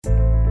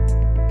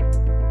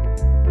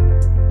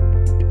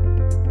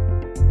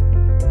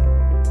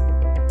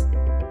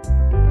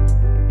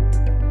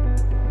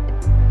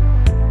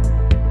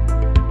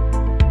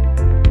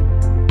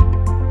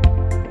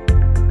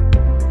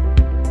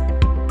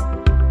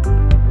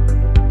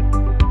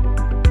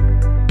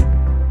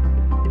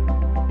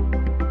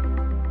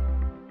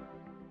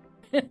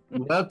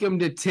Welcome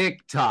to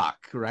TikTok,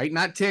 right?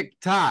 Not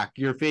TikTok,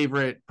 your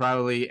favorite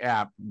probably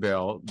app,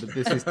 Bill, but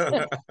this is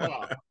TikTok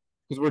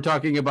because we're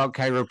talking about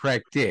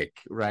chiropractic,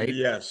 right?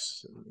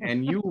 Yes.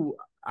 And you,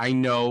 I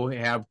know,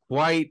 have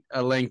quite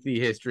a lengthy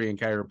history in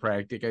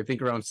chiropractic. I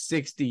think around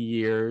 60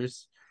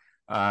 years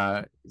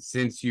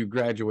since you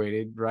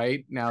graduated,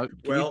 right? Now, can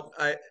you Well,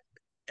 I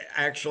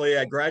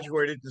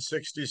graduated in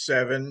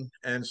 67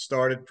 and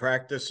started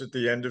practice at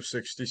the end of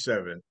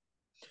 67.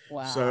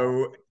 Wow.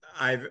 So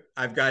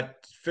I've got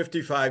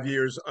 55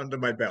 years under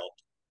my belt.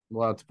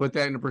 well, to put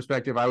that into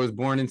perspective, I was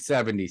born in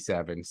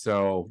 77.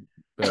 So,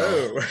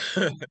 Bill,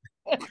 Oh,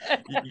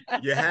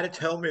 you had to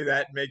tell me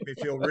that and make me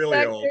feel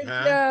really old, Dr.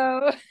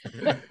 huh?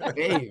 Joe.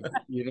 hey,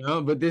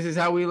 but this is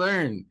how we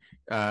learn,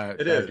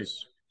 It Dr.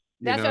 is.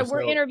 That's why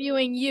we're So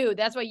interviewing you.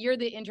 That's why you're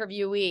the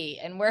interviewee.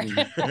 And we're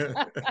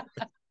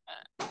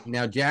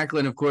now,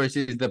 Jacqueline, of course,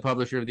 is the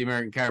publisher of the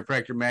American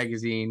Chiropractor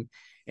magazine,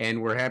 and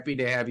we're happy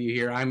to have you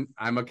here. I'm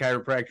a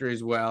chiropractor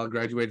as well.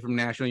 Graduated from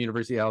National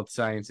University of Health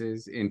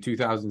Sciences in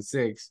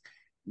 2006.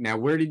 Now,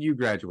 where did you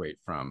graduate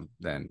from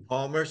then?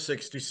 Palmer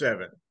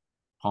 67.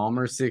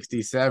 Palmer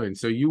 67.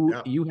 So you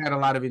Yeah, you had a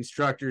lot of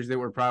instructors that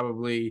were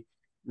probably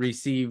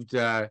received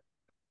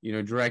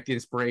direct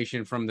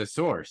inspiration from the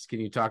source. Can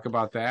you talk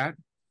about that?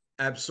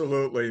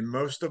 absolutely.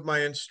 Most of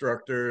my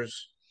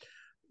instructors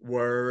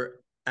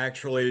were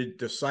actually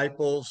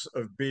disciples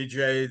of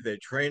BJ. They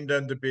trained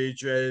under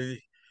BJ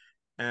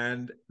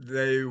and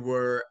they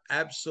were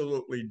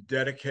absolutely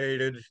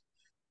dedicated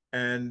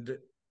and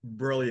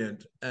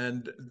brilliant.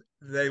 And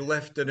they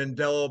left an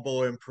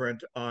indelible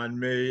imprint on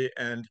me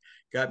and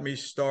got me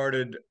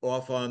started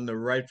off on the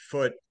right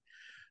foot,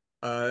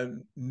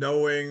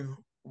 knowing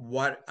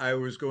what I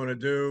was going to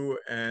do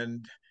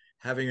and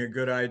having a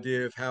good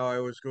idea of how I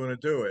was going to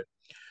do it.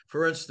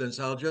 For instance,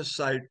 I'll just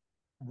cite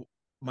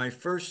my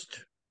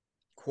first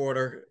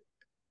quarter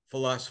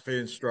philosophy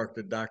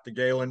instructor, Dr.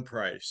 Galen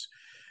Price.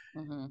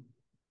 Mhm.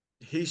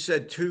 He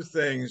said two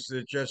things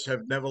that just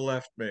have never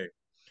left me.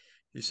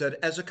 He said,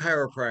 as a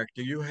chiropractor,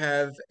 you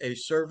have a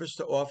service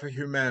to offer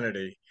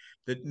humanity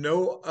that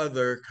no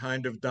other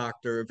kind of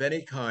doctor of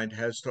any kind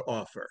has to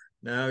offer.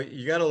 Now,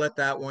 you got to let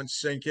that one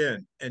sink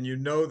in, and you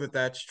know that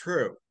that's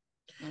true.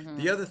 The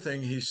Mhm. other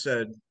thing he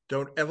said,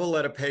 don't ever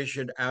let a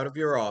patient out of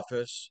your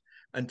office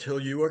until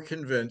you are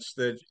convinced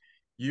that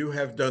you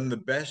have done the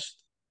best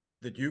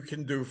that you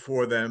can do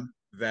for them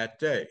that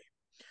day.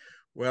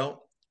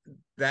 Well,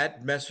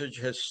 that message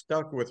has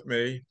stuck with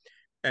me,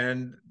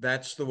 and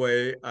that's the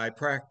way I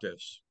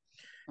practice.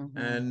 Mhm.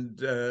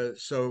 And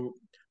so,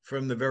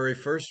 from the very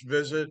first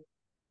visit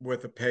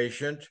with a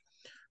patient,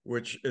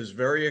 which is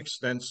very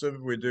extensive,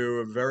 we do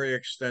a very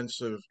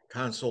extensive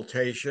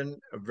consultation,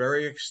 a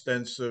very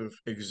extensive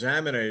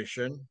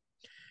examination,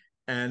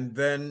 and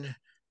then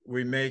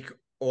we make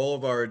all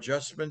of our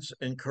adjustments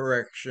and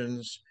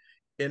corrections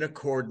in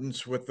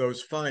accordance with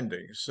those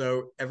findings.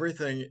 So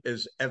everything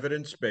is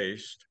evidence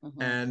based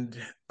Mhm.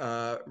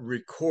 and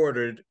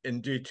recorded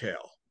in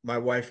detail. My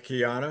wife,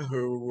 Kiana,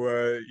 who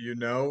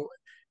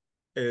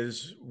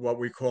is what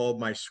we call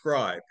my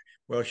scribe.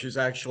 Well, she's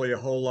actually a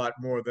whole lot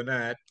more than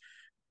that.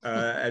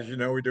 As you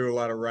know, we do a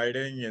lot of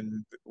writing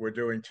and we're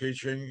doing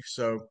teaching.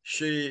 So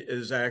she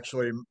is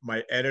actually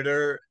my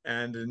editor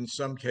and in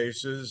some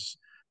cases,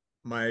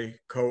 my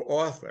co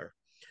author.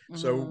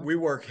 So Mhm. we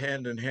work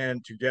hand in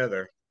hand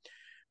together.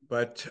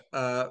 But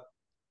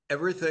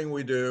everything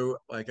we do,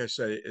 like I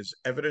say, is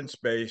evidence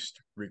based,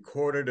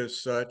 recorded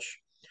as such.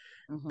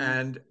 Mhm.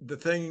 And the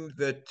thing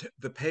that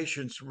the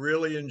patients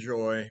really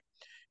enjoy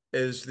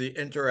is the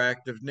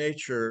interactive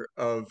nature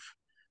of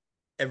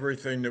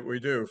everything that we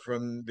do,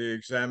 from the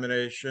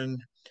examination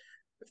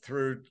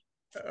through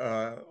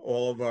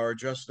all of our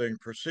adjusting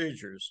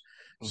procedures.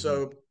 Mhm.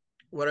 So,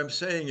 what I'm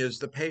saying is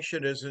the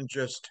patient isn't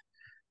just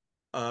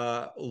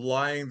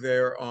lying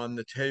there on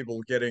the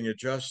table getting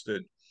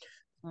adjusted.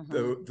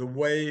 Mhm. The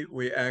way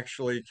we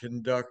actually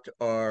conduct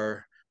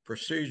our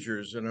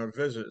procedures and our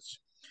visits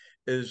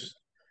is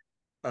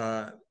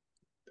uh,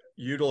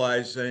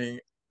 utilizing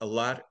a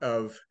lot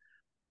of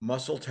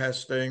muscle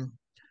testing,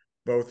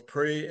 both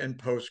pre and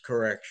post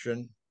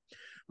correction.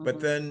 But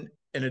Mhm. then,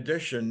 in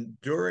addition,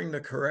 during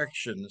the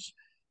corrections,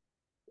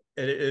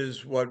 it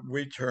is what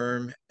we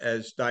term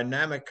as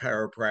dynamic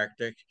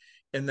chiropractic,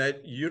 in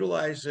that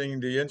utilizing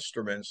the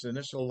instruments, and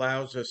this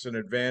allows us an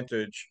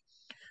advantage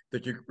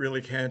that you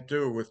really can't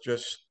do with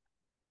just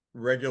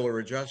regular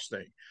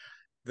adjusting.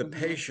 The Mhm.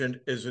 patient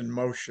is in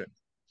motion,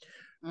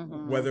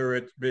 Mhm. whether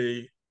it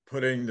be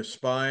putting the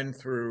spine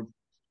through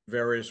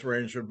various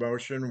range of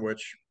motion,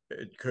 which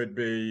it could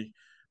be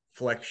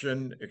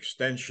flexion,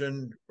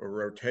 extension, or Mhm.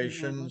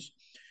 rotations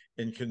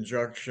in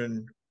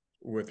conjunction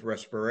with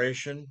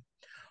respiration,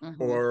 Mhm.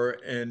 or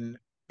in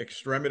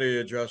extremity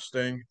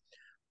adjusting,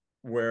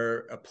 where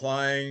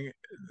applying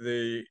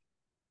the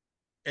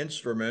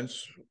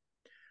instruments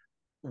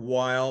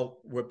while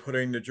we're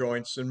putting the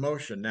joints in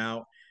motion.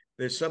 Now,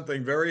 there's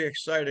something very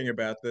exciting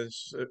about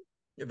this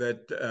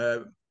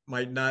that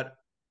might not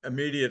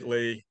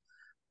immediately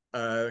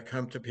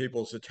come to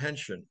people's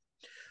attention.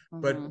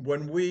 But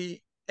when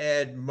we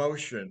add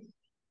motion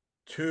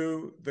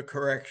to the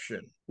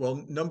correction,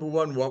 well, number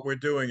one, what we're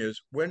doing is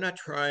we're not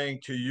trying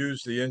to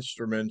use the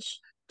instruments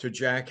to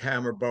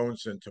jackhammer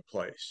bones into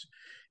place.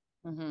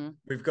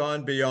 We've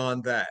gone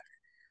beyond that.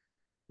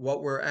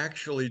 What we're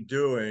actually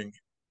doing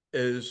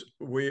is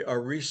we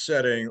are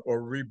resetting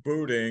or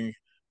rebooting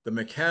the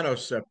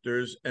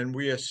mechanoceptors, and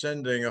we are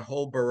sending a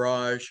whole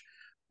barrage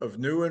of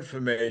new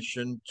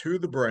information to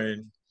the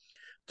brain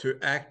to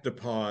act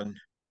upon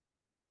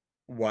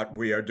what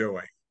we are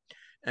doing.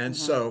 And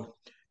so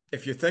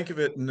if you think of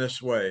it in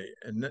this way,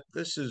 and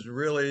this is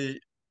really,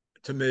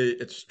 to me,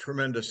 it's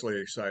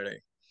tremendously exciting.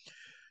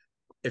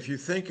 If you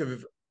think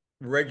of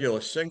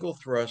regular single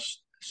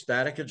thrust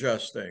static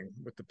adjusting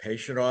with the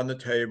patient on the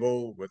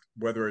table, with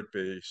whether it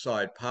be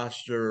side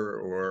posture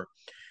or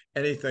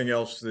anything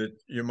else that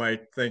you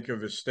might think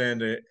of as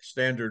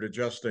standard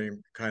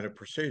adjusting kind of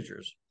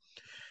procedures.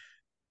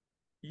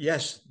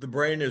 Yes, the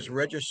brain is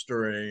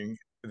registering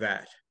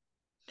that,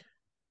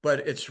 but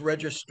it's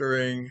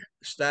registering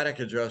static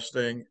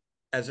adjusting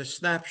as a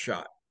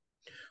snapshot.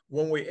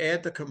 When we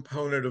add the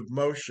component of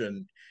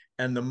motion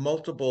and the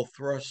multiple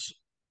thrusts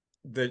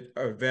that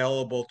are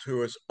available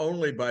to us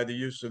only by the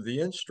use of the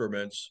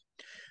instruments,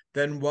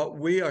 then what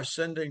we are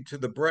sending to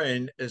the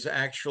brain is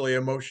actually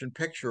a motion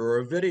picture or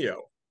a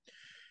video.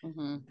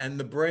 And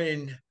the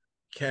brain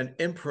can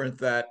imprint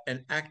that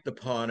and act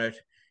upon it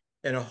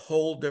in a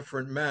whole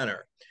different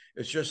manner.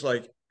 It's just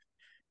like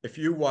if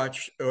you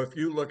watch or if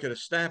you look at a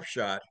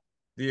snapshot,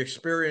 the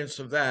experience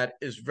of that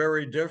is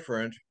very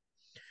different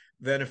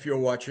than if you're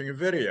watching a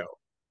video.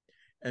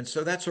 And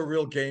so that's a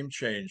real game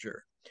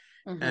changer.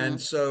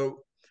 And so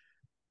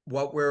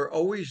what we're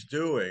always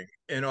doing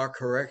in our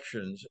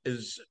corrections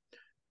is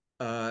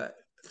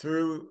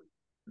through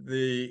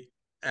the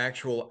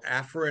actual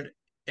afferent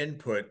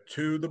input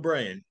to the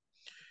brain,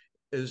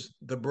 is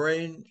the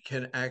brain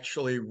can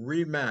actually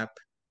remap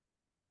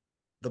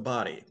the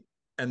body.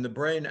 And the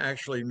brain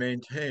actually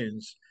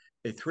maintains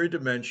a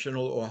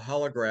three-dimensional or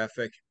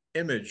holographic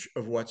image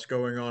of what's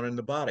going on in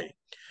the body.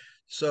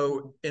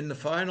 So in the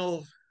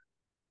final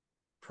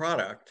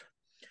product,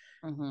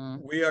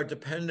 we are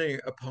depending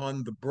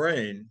upon the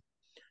brain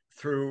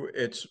through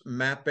its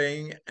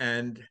mapping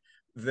and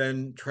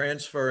then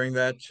transferring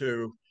that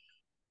to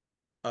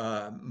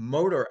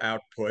motor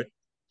output.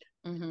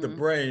 The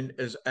brain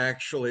is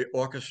actually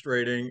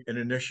orchestrating and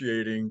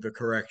initiating the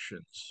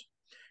corrections.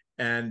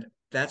 And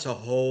that's a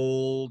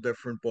whole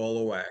different ball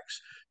of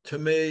wax. To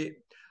me,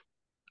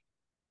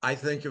 I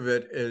think of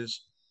it as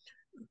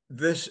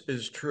this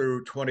is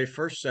true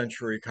 21st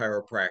century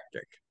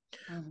chiropractic,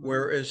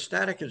 whereas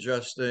static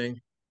adjusting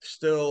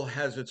still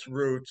has its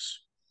roots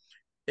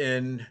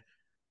in,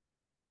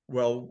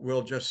 well,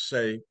 we'll just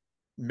say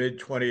mid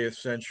 20th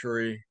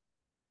century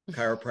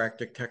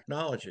chiropractic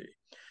technology.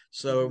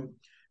 So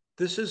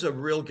this is a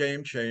real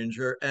game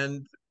changer.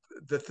 And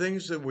the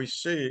things that we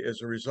see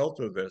as a result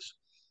of this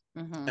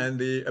and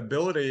the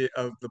ability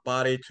of the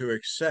body to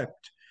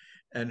accept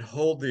and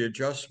hold the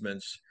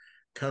adjustments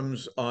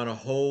comes on a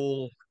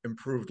whole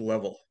improved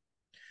level.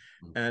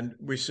 And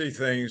we see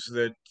things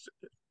that,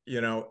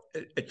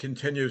 it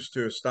continues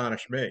to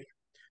astonish me.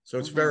 So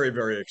it's very,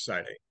 very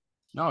exciting.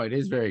 No, it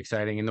is very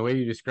exciting. And the way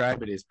you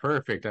describe it is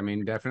perfect. I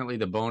mean, definitely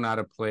the bone out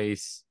of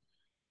place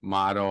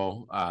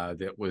model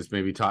that was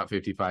maybe taught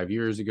 55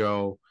 years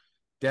ago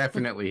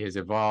definitely has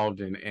evolved.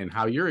 And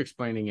how you're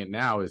explaining it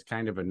now is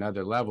kind of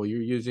another level.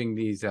 You're using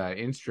these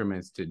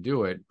instruments to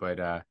do it,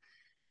 but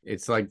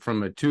it's like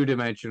from a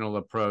two-dimensional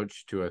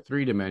approach to a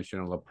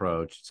three-dimensional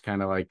approach. It's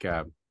kind of like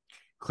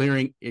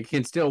clearing. It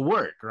can still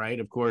work, right?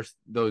 Of course,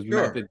 those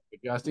methods of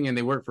adjusting, and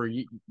they work for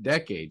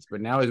decades.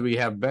 But now as we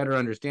have better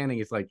understanding,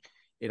 it's like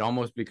it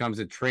almost becomes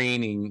a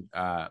training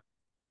a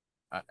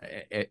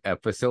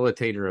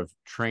facilitator of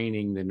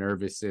training the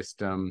nervous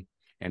system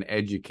and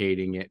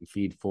educating it and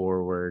feed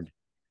forward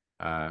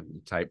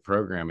type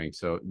programming.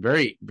 So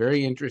very,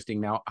 very interesting.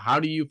 Now, how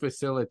do you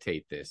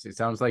facilitate this? It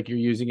sounds like you're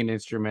using an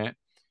instrument,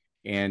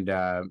 and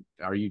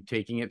are you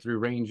taking it through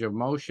range of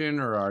motion,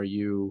 or are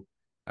you,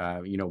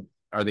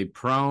 are they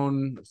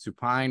prone,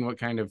 supine? What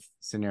kind of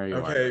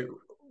scenario are they?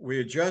 We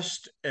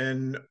adjust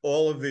in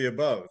all of the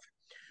above.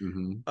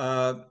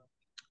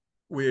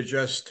 We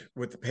adjust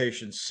with the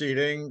patient's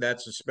seating.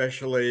 That's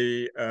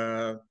especially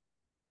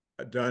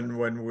done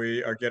when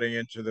we are getting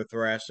into the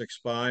thoracic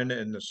spine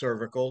and the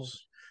cervicals.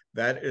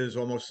 That is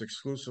almost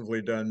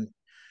exclusively done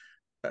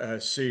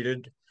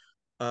seated.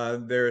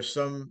 There's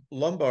some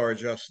lumbar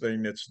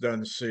adjusting that's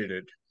done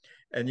seated.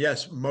 And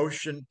yes,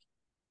 motion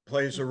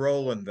plays a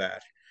role in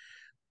that.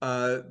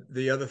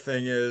 The other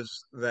thing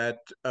is that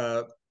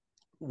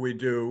we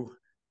do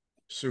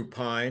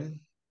supine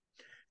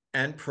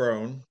and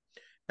prone,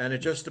 and it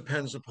just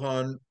depends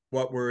upon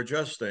what we're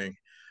adjusting,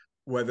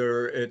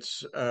 whether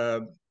it's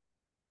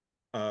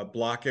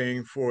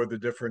blocking for the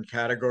different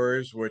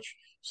categories, which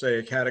say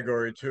a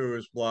category 2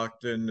 is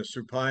blocked in the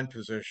supine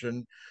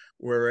position,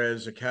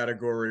 whereas a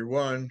category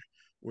 1,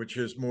 which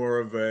is more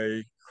of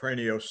a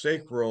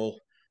craniosacral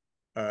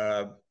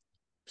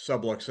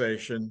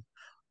subluxation,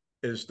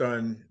 is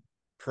done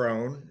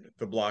prone.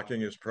 The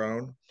blocking is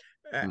prone,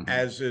 Mm-hmm.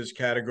 as is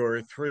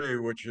category 3,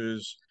 which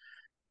is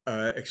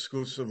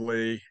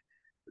exclusively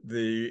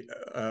the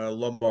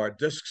lumbar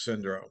disc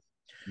syndrome.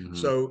 Mm-hmm.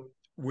 So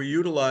we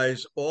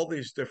utilize all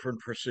these different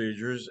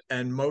procedures,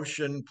 and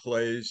motion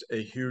plays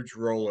a huge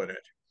role in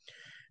it.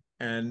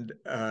 And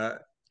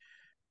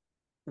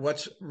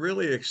what's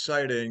really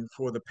exciting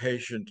for the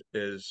patient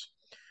is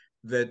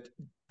that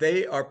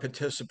they are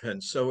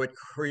participants. So it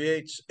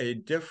creates a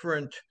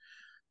different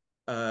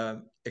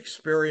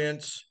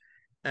experience.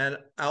 And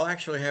I'll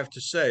actually have to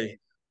say,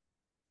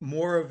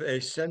 more of a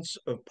sense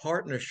of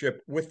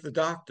partnership with the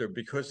doctor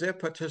because they're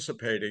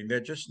participating. They're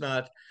just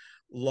not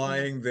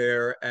lying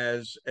there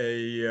as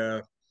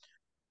a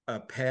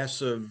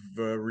passive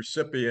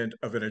recipient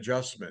of an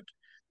adjustment.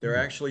 They're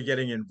actually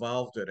getting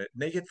involved in it,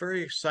 and they get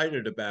very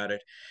excited about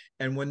it.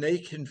 And when they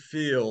can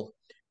feel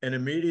an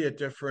immediate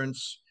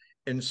difference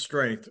in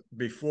strength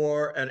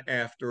before and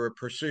after a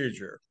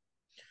procedure,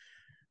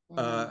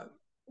 uh,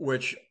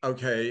 which,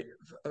 okay,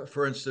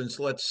 for instance,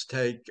 let's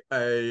take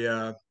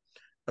a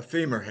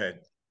femur head.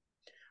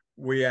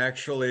 We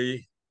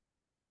actually,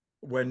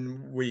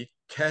 when we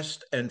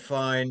test and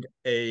find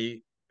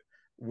a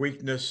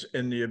weakness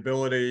in the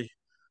ability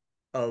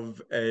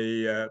of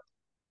uh,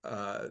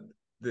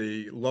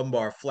 the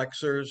lumbar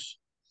flexors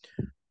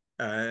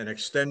and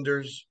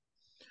extenders,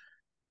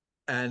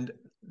 and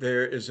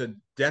there is a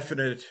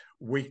definite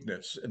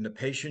weakness, and the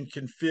patient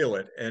can feel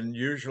it. And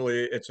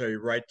usually it's a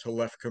right to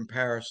left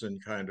comparison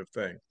kind of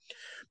thing.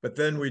 But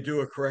then we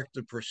do a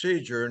corrective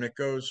procedure, and it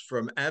goes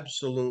from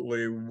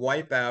absolutely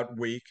wipe out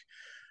weak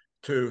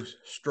to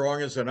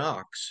strong as an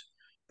ox.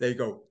 They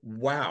go,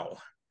 wow.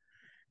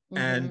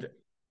 And,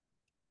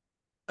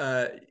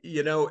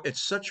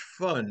 it's such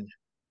fun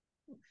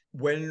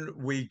when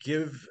we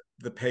give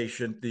the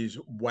patient these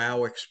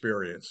wow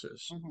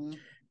experiences.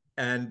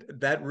 And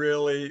that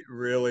really,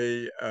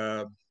 really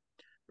uh,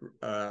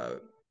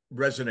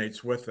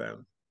 resonates with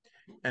them.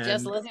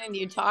 Just And listening to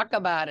you talk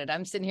about it,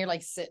 I'm sitting here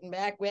like sitting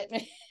back with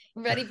me,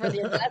 ready for the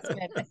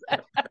adjustment.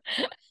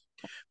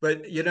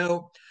 but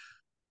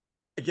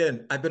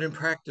again, I've been in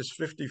practice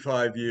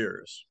 55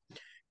 years,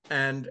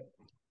 and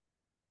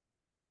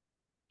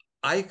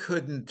I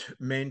couldn't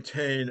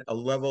maintain a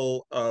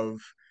level of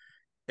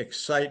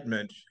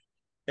excitement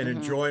and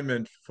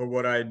enjoyment for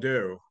what I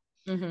do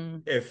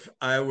if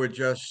I were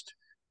just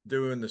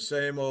doing the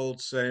same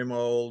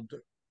old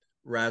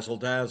razzle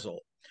dazzle.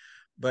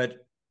 But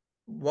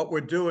what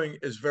we're doing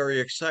is very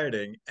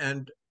exciting.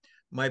 And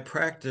my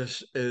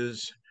practice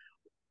is,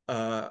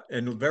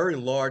 in very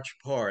large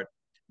part,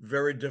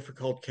 very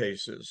difficult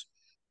cases.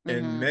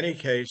 In many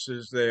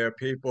cases, there are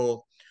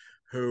people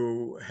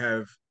who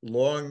have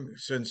long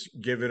since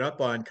given up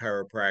on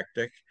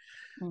chiropractic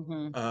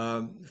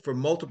for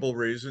multiple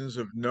reasons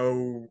of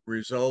no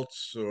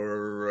results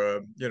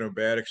or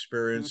bad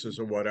experiences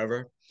or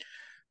whatever.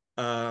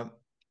 Uh,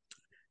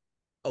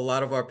 a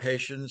lot of our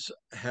patients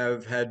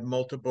have had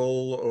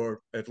multiple or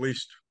at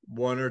least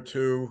one or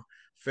two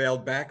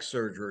failed back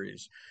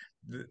surgeries.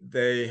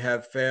 They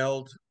have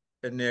failed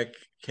in their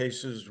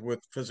cases with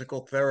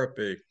physical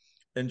therapy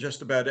and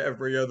just about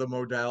every other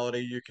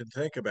modality you can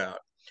think about.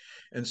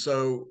 And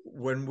so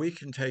when we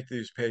can take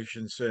these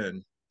patients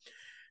in,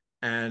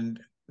 and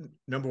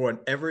number one,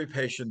 every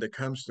patient that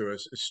comes to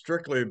us is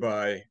strictly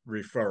by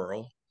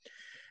referral.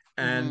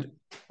 And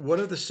one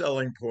of the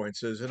selling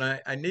points is, and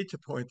I need to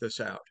point this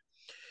out,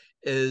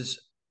 is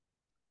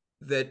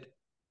that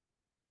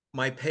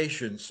my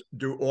patients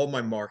do all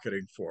my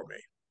marketing for me.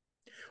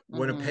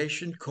 When a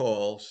patient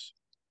calls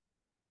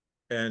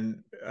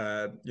and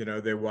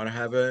they want to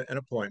have an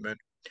appointment,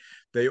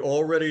 they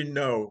already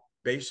know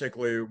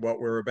basically what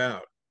we're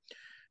about.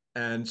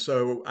 And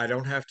so I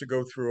don't have to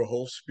go through a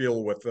whole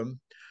spiel with them.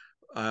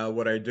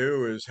 What I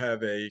do is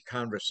have a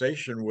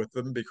conversation with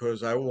them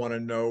because I want to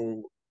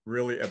know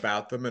really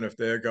about them and if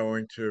they're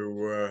going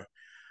to,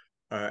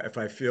 if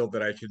I feel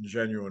that I can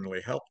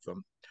genuinely help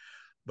them.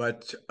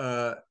 But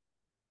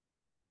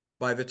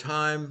by the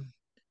time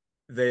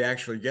they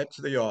actually get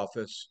to the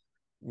office,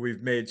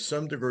 we've made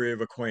some degree of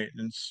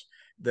acquaintance.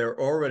 They're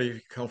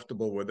already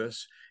comfortable with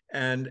us.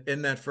 And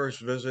in that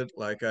first visit,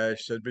 like I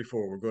said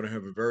before, we're going to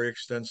have a very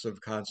extensive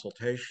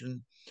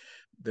consultation.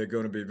 They're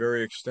going to be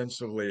very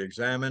extensively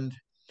examined.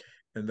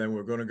 And then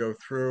we're going to go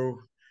through,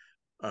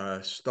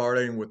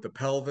 starting with the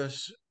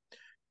pelvis.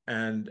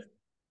 And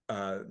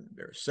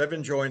there are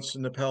 7 joints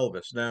in the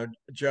pelvis. Now,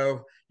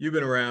 Joe, you've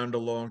been around a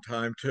long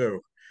time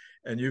too,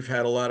 and you've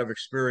had a lot of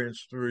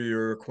experience through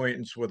your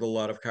acquaintance with a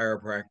lot of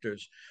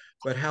chiropractors.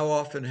 But how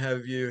often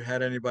have you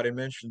had anybody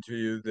mention to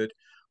you that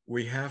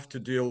we have to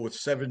deal with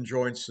 7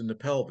 joints in the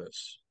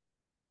pelvis?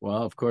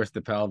 Well, of course,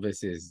 the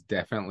pelvis is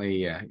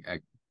definitely an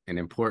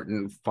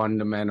important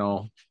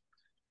fundamental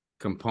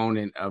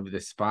component of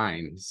the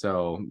spine.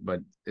 So,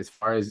 but as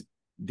far as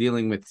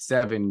dealing with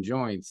 7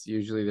 joints,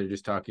 usually they're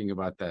just talking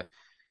about the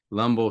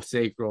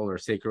lumbosacral or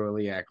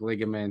sacroiliac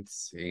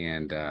ligaments,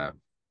 and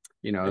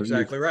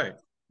Exactly right.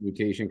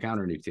 mutation,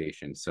 counter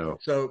mutation. So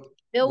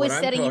Bill what was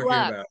I'm setting you talking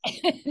up. about,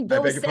 I Bill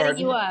beg was your setting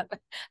you pardon? up.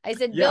 I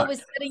said Bill Yeah.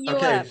 was setting you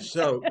Okay. up.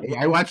 So hey,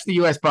 I watch the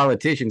U.S.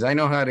 politicians. I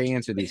know how to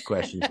answer these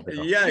questions,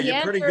 Bill. yeah, The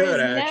you're pretty answer good,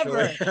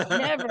 is actually.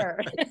 never,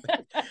 never.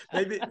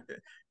 maybe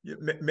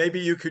maybe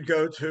you could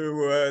go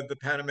to the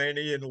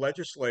Panamanian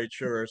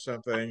legislature or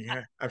something.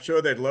 I'm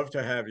sure they'd love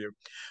to have you.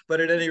 But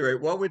at any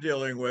rate, what we're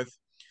dealing with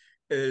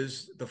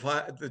is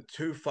the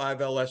two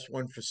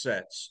 5LS1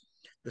 facets,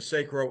 the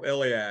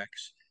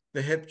sacroiliacs,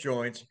 the hip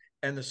joints,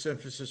 and the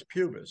symphysis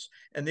pubis.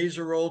 And these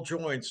are all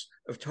joints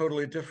of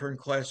totally different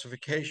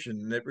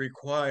classification that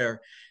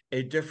require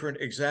a different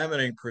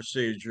examining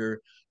procedure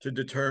to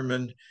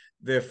determine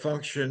their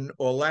function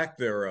or lack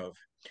thereof.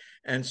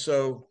 And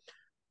so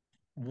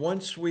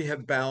once we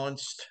have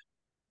balanced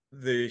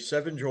the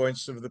 7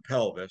 joints of the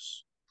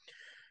pelvis,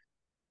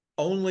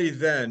 only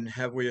then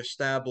have we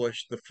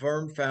established the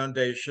firm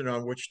foundation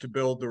on which to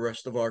build the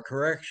rest of our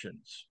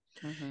corrections.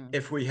 Mm-hmm.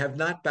 If we have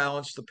not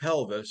balanced the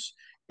pelvis,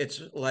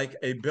 it's like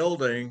a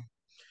building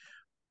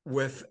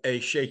with a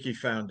shaky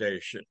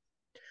foundation.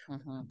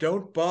 Mm-hmm.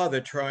 Don't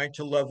bother trying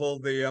to level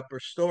the upper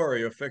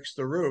story or fix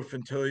the roof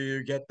until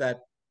you get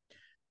that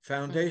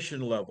foundation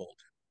leveled.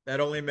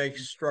 That only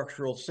makes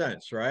structural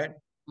sense, right?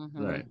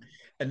 Mm-hmm. Right.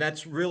 And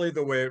that's really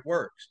the way it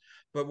works.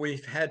 But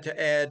we've had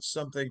to add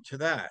something to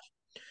that.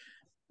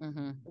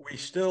 Mm-hmm. We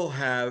still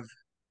have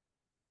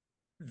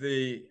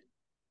the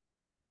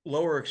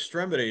lower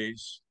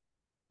extremities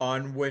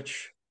on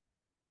which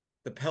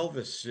the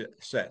pelvis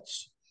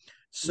sets.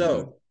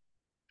 So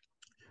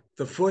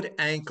the foot,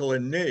 ankle,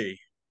 and knee,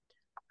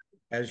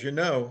 as you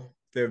know,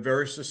 they're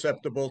very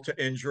susceptible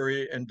to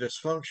injury and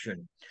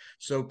dysfunction.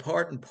 So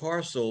part and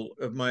parcel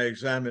of my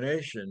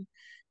examination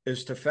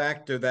is to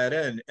factor that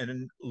in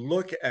and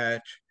look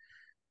at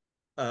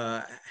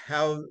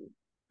how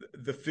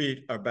the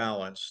feet are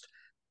balanced.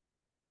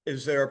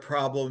 Is there a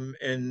problem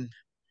in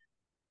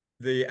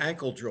the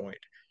ankle joint?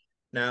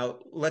 Now,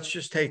 let's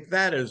just take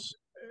that as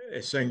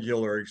a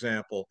singular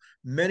example.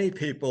 Many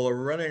people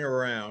are running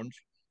around,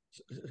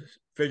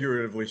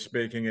 figuratively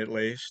speaking at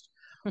least,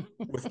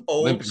 with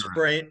old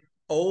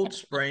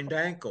sprained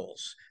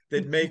ankles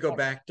that may go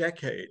back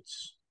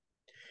decades.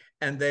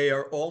 And they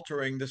are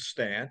altering the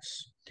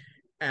stance,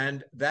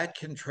 and that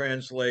can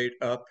translate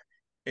up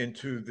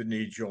into the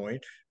knee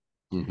joint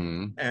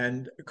Mm-hmm.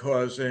 and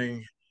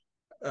causing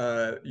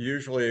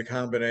usually a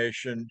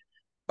combination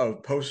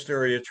of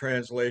posterior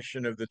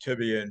translation of the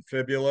tibia and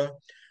fibula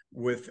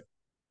with,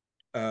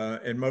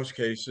 in most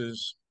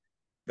cases,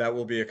 that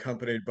will be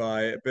accompanied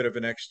by a bit of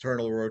an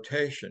external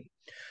rotation.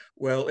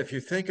 Well, if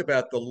you think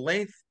about the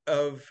length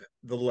of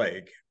the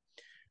leg,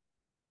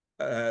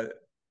 uh,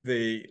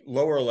 the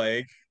lower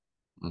leg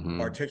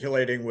Mm-hmm.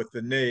 articulating with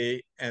the knee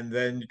and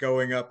then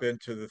going up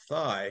into the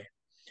thigh,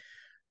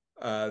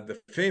 the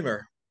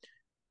femur,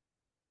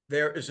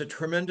 there is a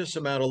tremendous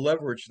amount of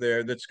leverage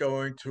there that's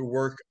going to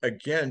work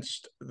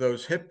against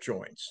those hip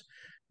joints.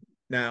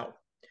 Now,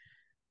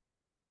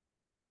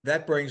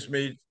 that brings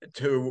me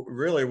to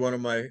really one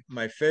of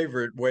my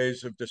favorite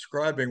ways of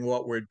describing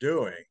what we're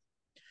doing.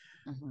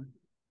 Mm-hmm.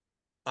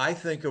 I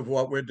think of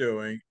what we're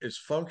doing is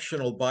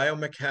functional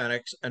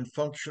biomechanics and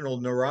functional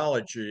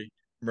neurology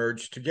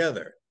merged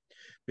together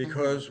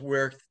because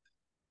we're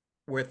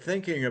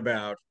thinking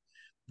about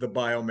the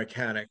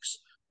biomechanics,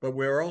 but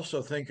we're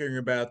also thinking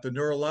about the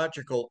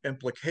neurological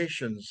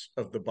implications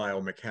of the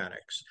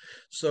biomechanics.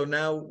 So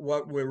now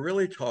what we're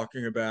really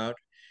talking about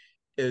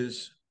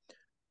is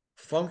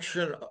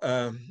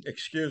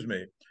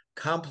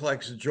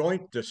complex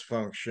joint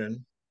dysfunction,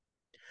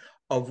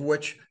 of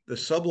which the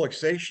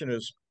subluxation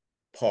is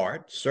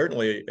part,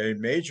 certainly a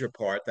major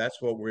part.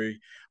 That's what we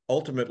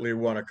ultimately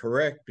want to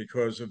correct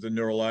because of the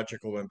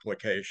neurological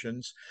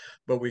implications.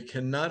 But we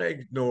cannot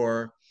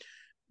ignore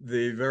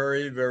the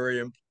very,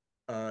 very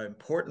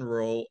important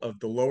role of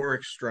the lower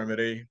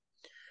extremity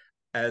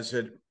as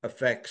it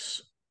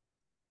affects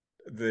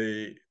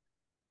the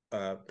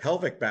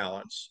pelvic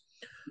balance.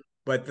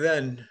 But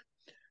then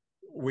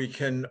we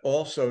can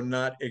also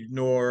not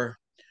ignore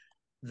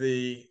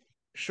the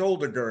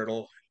shoulder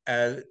girdle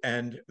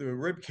and the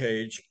rib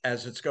cage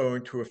as it's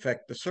going to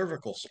affect the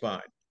cervical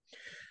spine.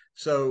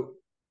 So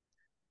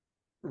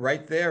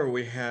right there,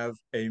 we have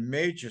a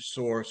major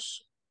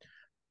source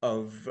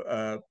of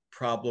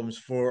problems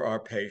for our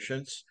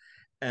patients.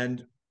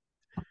 And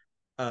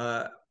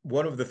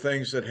one of the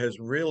things that has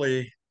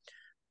really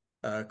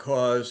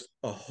caused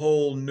a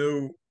whole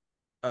new,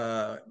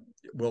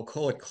 we'll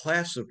call it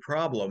class of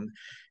problem,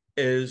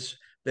 is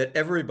that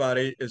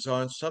everybody is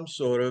on some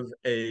sort of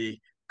a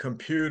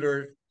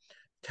computer,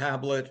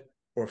 tablet,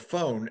 or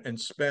phone and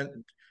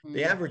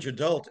the average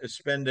adult is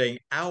spending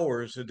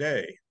hours a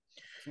day.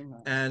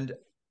 And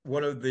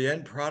one of the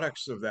end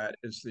products of that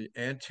is the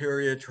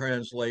anterior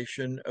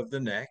translation of the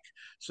neck.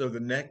 So the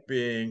neck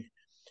being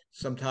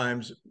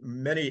sometimes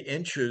many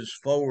inches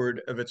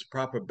forward of its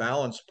proper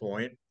balance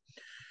point,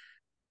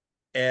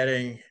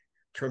 adding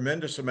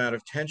tremendous amount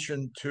of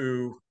tension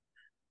to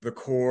the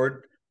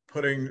cord,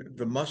 putting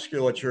the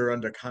musculature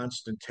under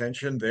constant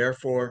tension,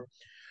 therefore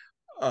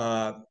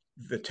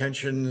the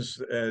tensions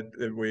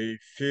that we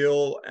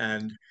feel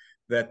and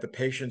that the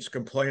patients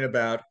complain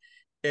about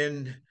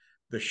in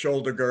the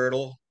shoulder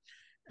girdle.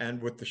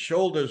 And with the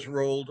shoulders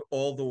rolled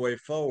all the way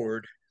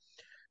forward,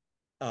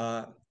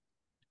 uh,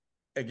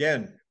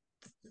 again,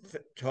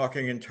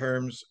 talking in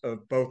terms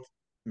of both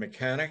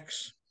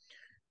mechanics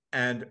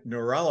and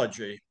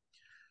neurology.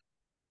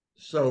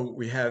 So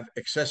we have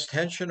excess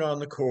tension on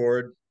the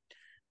cord,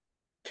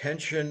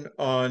 tension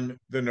on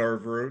the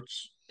nerve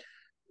roots.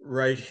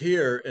 Right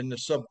here in the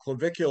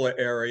subclavicular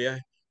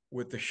area,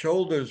 with the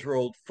shoulders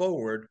rolled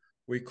forward,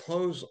 we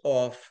close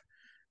off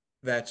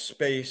that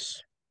space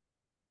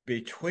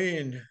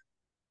between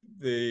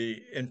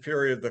the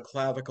inferior of the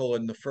clavicle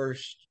and the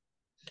first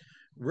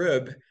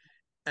rib,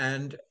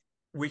 and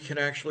we can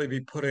actually be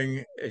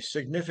putting a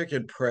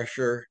significant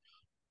pressure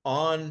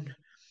on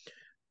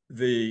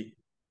the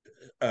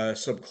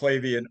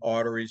subclavian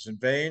arteries and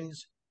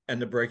veins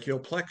and the brachial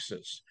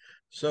plexus.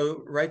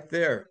 So right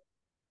there,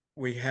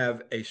 we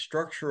have a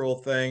structural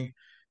thing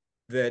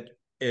that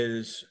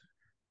is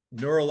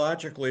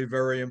neurologically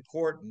very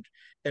important.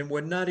 And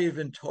we're not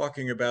even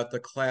talking about the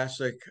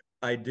classic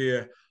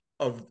idea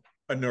of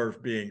a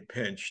nerve being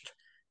pinched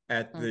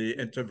at the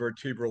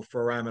intervertebral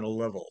foraminal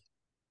level.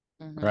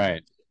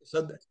 Right.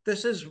 So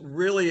this is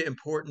really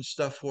important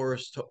stuff for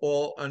us to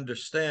all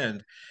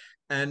understand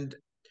and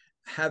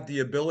have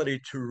the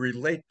ability to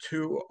relate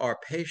to our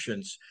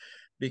patients,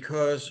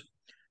 because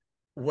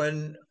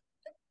when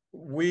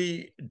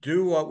we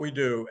do what we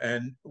do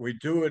and we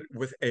do it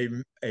with a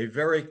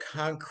very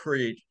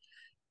concrete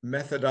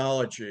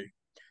methodology,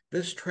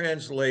 this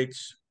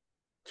translates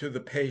to the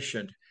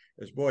patient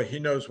as, boy, he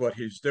knows what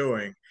he's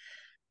doing.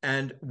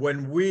 And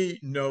when we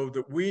know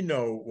that we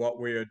know what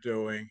we are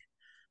doing,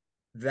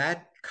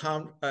 that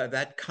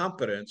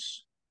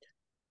competence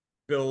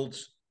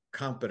builds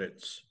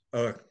competence,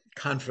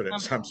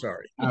 confidence. I'm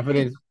sorry.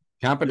 Confidence, You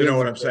know competence,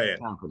 what I'm saying?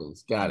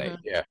 confidence. Got it.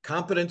 Yeah.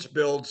 Competence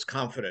builds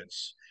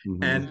confidence,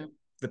 and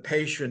the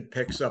patient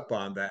picks up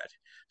on that.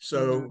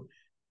 So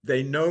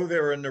they know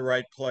they're in the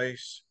right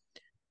place.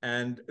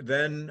 And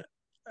then,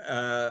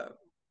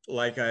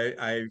 like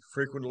I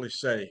frequently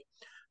say,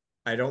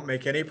 I don't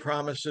make any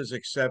promises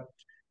except,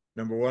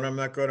 number one, I'm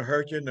not going to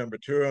hurt you. Number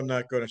two, I'm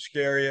not going to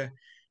scare you.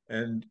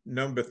 And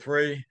number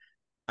three,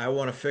 I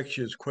want to fix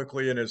you as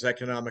quickly and as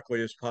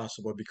economically as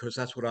possible, because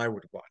that's what I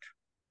would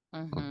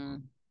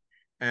want.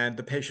 And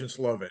the patients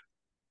love it.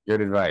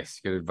 Good advice.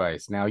 Good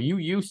advice. Now, you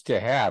used to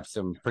have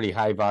some pretty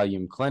high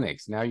volume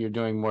clinics. Now you're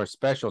doing more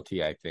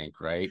specialty, I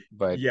think, right?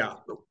 But yeah.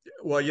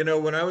 Well,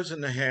 when I was in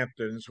the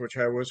Hamptons, which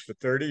I was for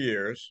 30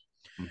 years,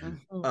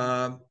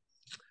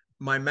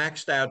 my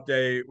maxed out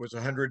day was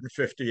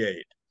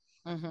 158.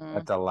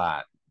 That's a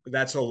lot.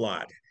 That's a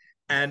lot.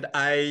 And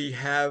I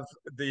have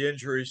the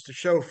injuries to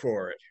show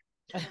for it.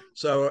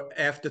 So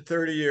after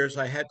 30 years,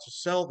 I had to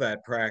sell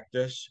that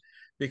practice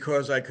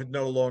because I could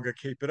no longer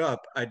keep it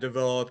up. I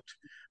developed,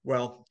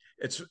 well,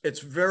 it's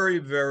very,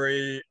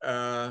 very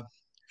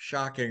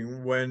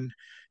shocking when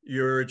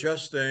you're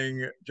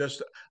adjusting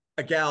just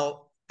a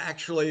gal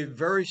actually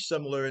very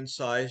similar in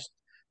size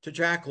to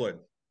Jacqueline.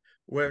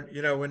 When,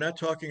 we're not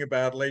talking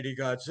about Lady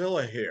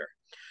Godzilla here.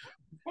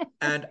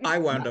 And I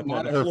wound up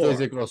on the her floor.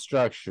 physical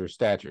structure,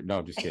 stature.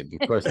 No, just kidding.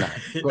 Of course not.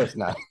 Of course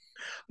not.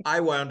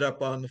 I wound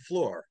up on the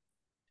floor.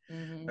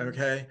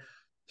 Okay.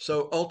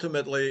 So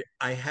ultimately,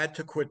 I had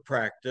to quit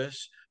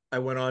practice. I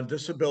went on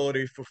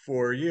disability for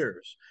 4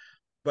 years,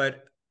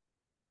 but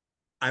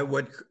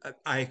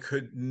I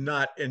could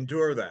not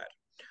endure that.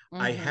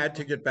 I had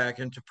to get back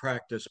into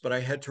practice, but I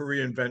had to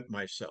reinvent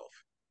myself.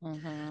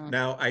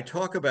 Now, I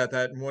talk about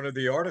that in one of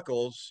the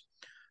articles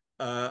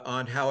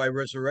on how I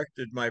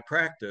resurrected my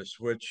practice,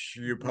 which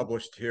you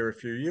published here a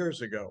few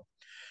years ago.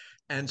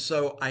 And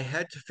so I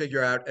had to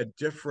figure out a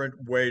different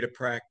way to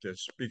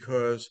practice,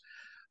 because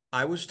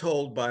I was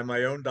told by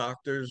my own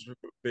doctors,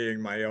 being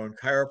my own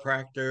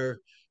chiropractor,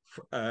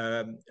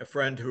 a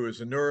friend who is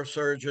a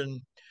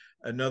neurosurgeon,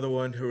 another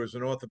one who is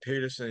an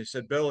orthopedist, and he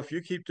said, Bill, if you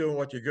keep doing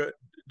what you're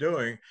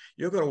doing,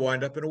 you're going to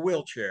wind up in a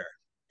wheelchair.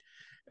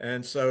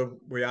 And so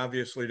we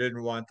obviously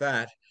didn't want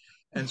that.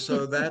 And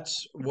so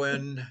that's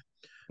when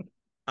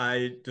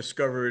I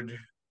discovered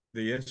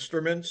the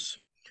instruments.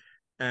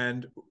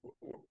 And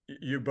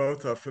you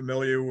both are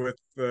familiar with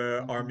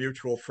our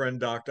mutual friend,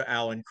 Dr.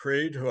 Alan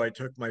Creed, who I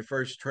took my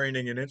first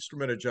training in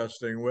instrument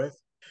adjusting with.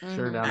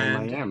 Sure, down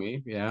in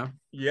Miami. Yeah.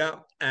 Yeah.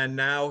 And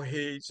now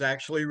he's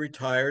actually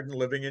retired and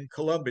living in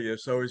Colombia.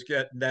 So he's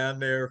getting down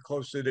there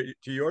closer to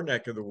your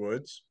neck of the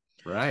woods.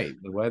 Right.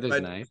 The weather's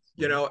But, nice.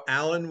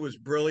 Alan was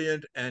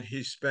brilliant, and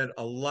he spent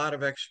a lot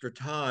of extra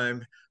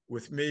time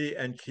with me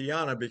and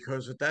Kiana,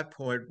 because at that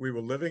point we were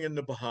living in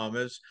the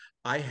Bahamas.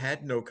 I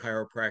had no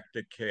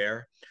chiropractic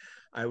care.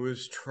 I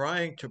was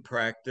trying to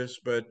practice,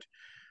 but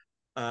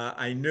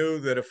I knew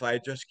that if I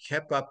just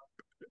kept up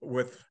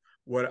with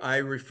what I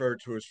refer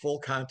to as full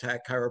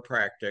contact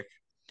chiropractic,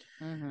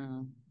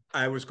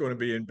 I was going to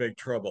be in big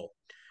trouble.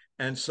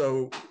 And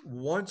so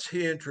once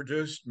he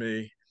introduced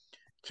me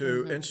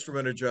to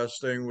instrument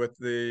adjusting with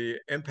the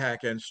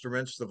impact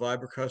instruments, the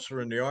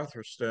vibrocursor and the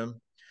arthrostim,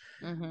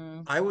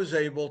 I was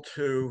able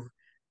to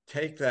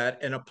take that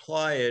and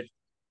apply it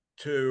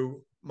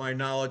to my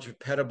knowledge of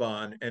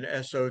Pedibond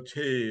and SOT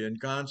and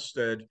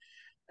Gonstead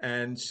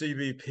and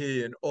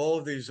CBP and all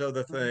of these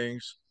other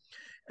things.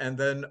 And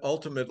then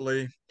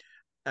ultimately,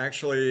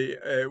 actually,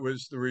 it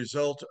was the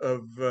result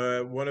of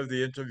one of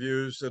the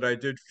interviews that I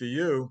did for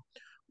you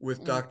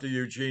with Dr.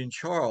 Eugene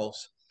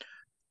Charles.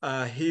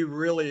 He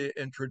really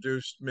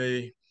introduced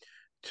me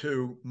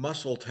to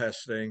muscle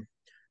testing,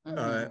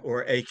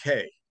 or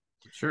AK.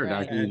 Sure,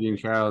 Right. Dr. Eugene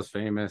Charles,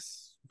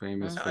 famous for Yeah,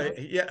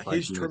 he's watching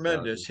this out.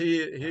 tremendous. He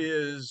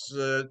is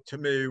to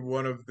me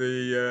one of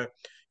the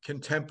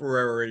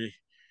contemporary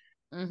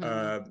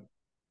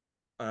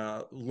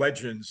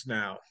legends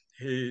now.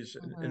 He's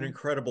an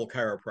incredible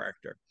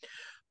chiropractor.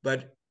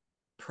 But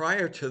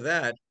prior to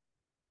that,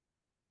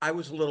 I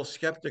was a little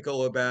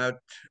skeptical about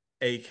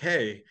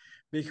AK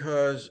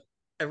because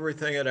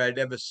everything that I'd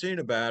ever seen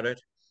about it,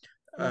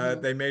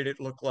 they made it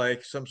look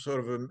like some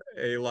sort of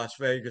a Las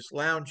Vegas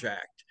lounge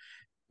act.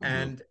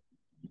 And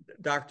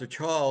Dr.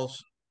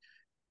 Charles,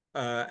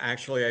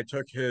 actually, I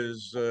took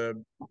his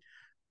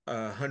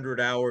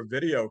 100-hour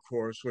video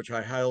course, which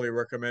I highly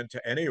recommend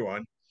to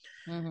anyone.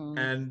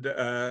 And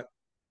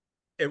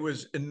it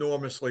was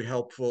enormously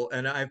helpful.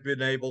 And I've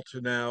been able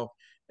to now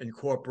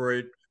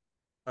incorporate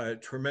a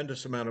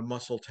tremendous amount of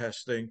muscle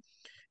testing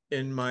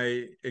in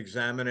my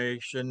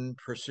examination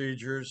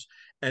procedures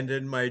and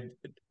in my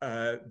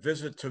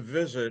visit to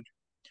visit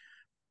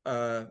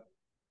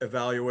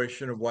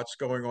evaluation of what's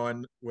going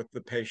on with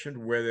the patient,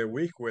 where they're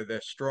weak, where they're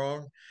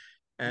strong.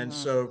 And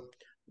so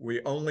we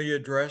only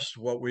address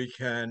what we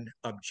can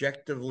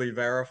objectively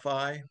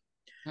verify.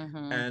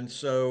 And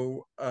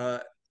so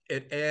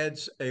it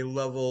adds a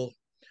level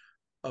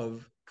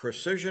of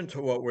precision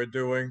to what we're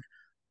doing,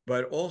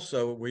 but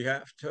also we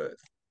have to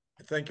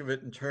think of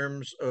it in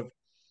terms of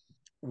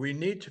we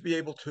need to be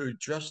able to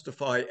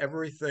justify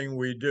everything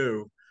we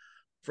do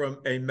from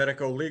a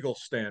medical legal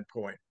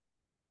standpoint.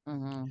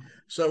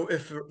 So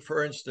if,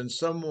 for instance,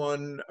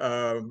 someone,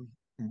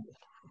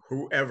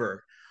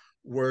 whoever,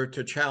 were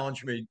to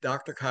challenge me,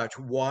 Dr. Koch,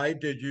 why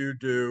did you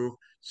do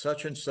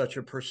such and such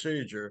a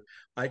procedure?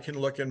 I can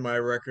look in my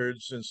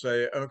records and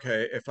say,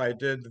 okay, if I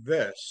did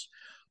this,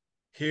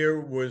 here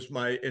was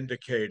my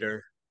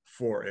indicator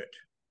for it.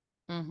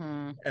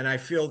 And I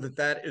feel that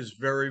that is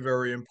very,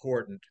 very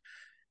important.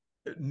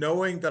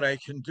 Knowing that I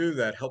can do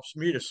that helps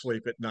me to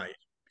sleep at night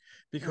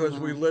because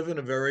we live in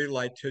a very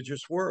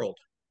litigious world.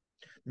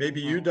 Maybe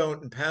you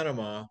don't in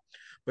Panama,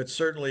 but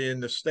certainly in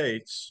the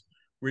States,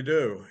 we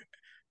do.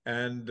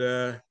 And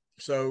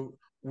so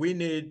we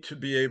need to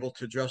be able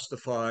to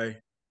justify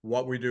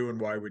what we do and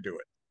why we do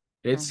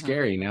it. It's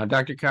scary. Now,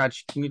 Dr.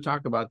 Koch, can you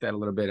talk about that a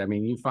little bit? I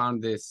mean, you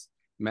found this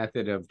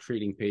method of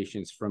treating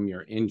patients from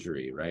your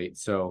injury, right?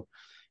 So,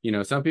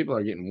 some people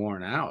are getting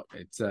worn out.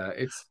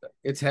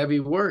 It's heavy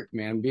work,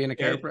 man. Being a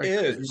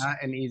chiropractor is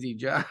not an easy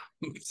job.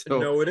 So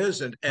no, it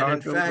isn't. And in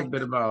talk a little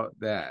bit about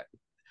that.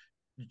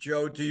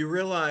 Joe, do you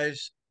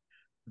realize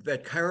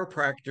that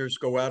chiropractors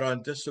go out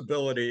on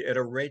disability at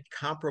a rate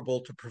comparable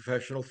to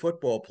professional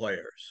football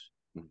players?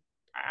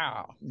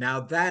 Wow. Now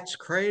that's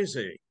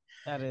crazy.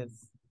 That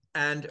is.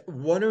 And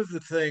one of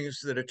the things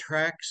that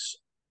attracts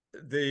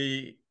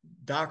the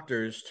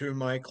doctors to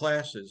my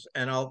classes,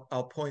 and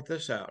I'll point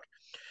this out,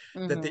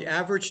 that the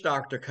average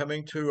doctor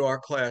coming to our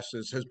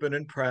classes has been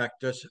in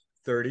practice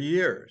 30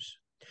 years.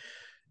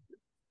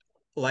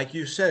 Like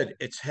you said,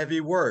 it's heavy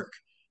work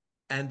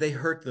and they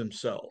hurt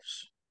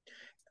themselves.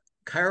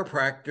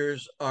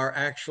 Chiropractors are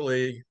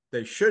actually,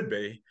 they should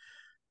be,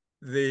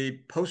 the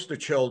poster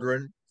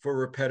children for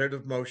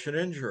repetitive motion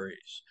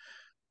injuries.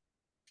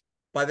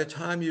 By the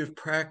time you've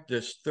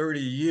practiced 30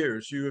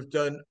 years, you have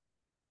done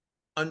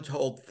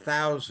untold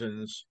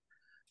thousands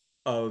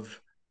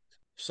of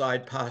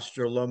side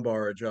posture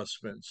lumbar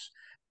adjustments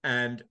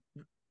and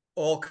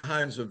all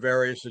kinds of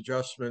various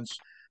adjustments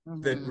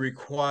that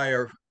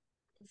require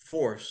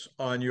force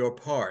on your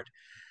part.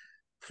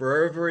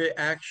 For every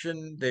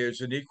action,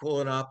 there's an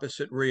equal and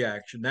opposite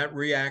reaction. That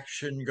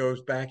reaction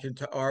goes back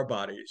into our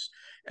bodies.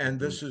 And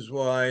this is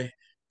why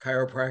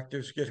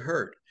chiropractors get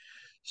hurt.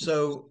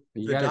 So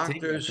you the got to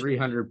take a doctors,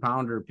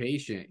 300-pounder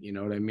patient, you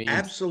know what I mean?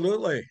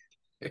 absolutely.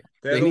 They're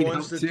They the need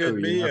ones help that too, did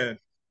me in,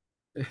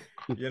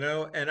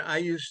 and I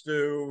used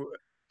to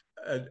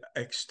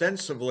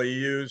extensively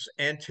use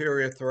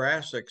anterior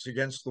thoracics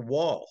against the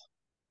wall.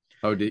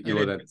 Oh, did you?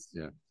 In, Well, ad- that's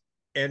yeah.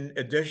 in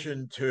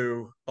addition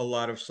to a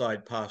lot of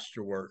side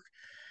posture work.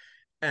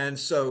 And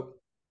so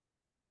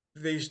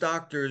these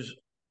doctors,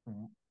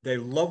 they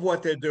love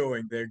what they're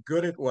doing. They're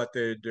good at what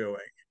they're doing.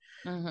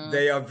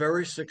 They are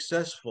very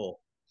successful,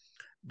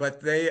 but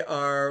they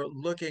are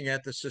looking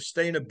at the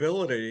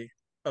sustainability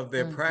of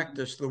their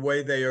practice, the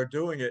way they are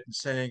doing it, and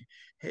saying,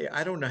 hey,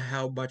 I don't know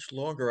how much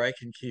longer I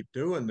can keep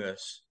doing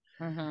this.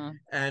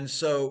 And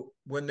so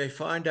when they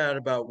find out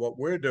about what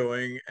we're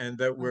doing and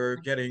that we're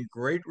getting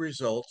great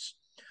results,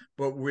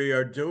 but we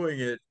are doing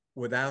it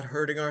without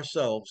hurting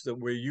ourselves, that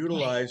we're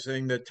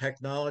utilizing the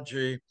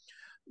technology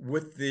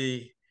with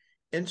the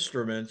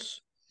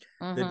instruments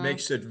that Mm-hmm.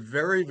 makes it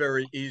very,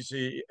 very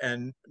easy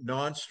and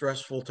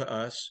non-stressful to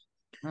us.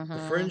 The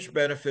Mm-hmm. fringe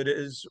benefit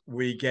is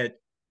we get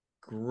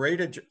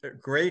great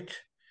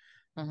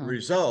Mm-hmm.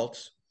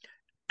 results,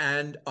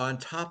 and on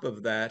top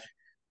of that,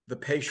 the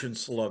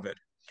patients love it.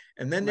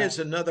 And then Right. there's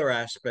another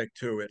aspect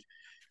to it.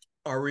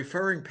 Our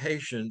referring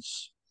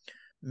patients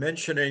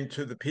mentioning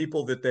to the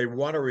people that they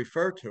want to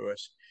refer to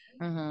us,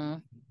 Mm-hmm.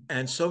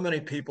 and so many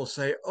people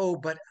say, "Oh,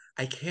 but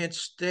I can't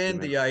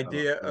stand the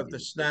idea of the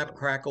snap,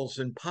 crackles,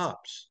 and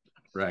pops."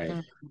 Right.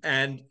 Mm-hmm.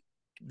 And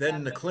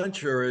then the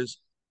clincher is,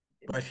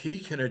 "But he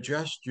can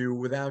adjust you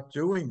without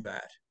doing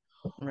that."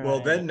 Well,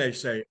 Right. then they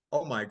say,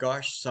 "Oh my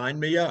gosh, sign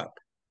me up."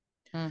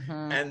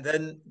 Mm-hmm. And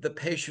then the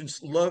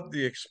patients love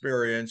the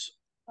experience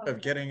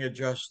of getting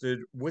adjusted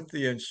with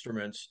the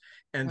instruments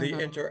and the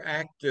Mm-hmm.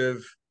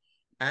 interactive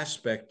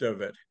aspect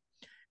of it.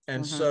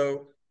 And Mm-hmm.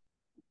 so,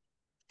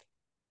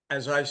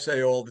 as I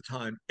say all the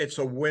time, it's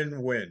a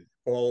win-win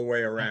all the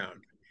way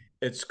around.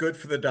 It's good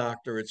for the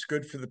doctor, it's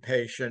good for the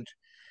patient,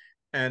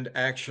 and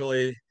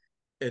actually,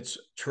 it's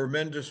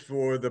tremendous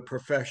for the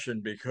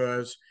profession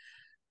because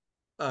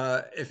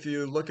if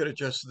you look at it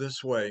just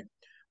this way,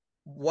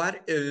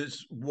 what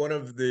is one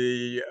of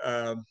the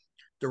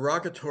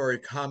derogatory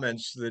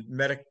comments that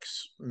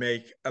medics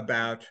make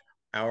about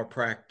our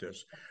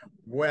practice?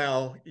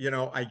 Well,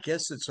 I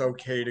guess it's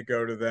okay to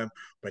go to them,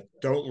 but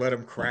don't let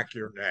them crack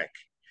your neck.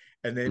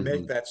 And they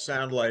make Mhm. that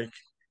sound like,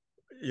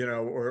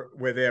 or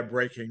where they're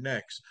breaking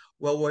necks.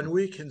 Well, when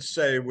we can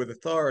say with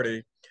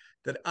authority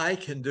that I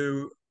can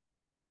do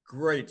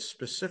great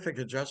specific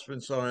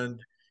adjustments on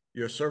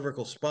your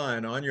cervical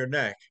spine, on your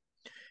neck,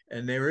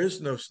 and there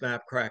is no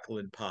snap, crackle,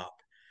 and pop.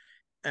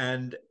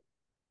 And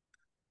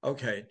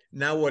okay,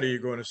 now what are you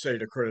going to say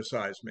to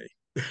criticize me?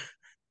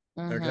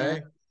 Mm-hmm.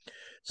 Okay.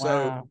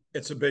 So Wow.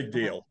 it's a big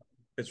deal.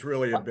 It's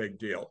really a big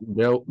deal.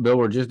 Bill,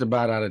 we're just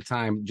about out of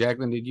time.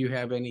 Jacqueline, did you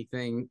have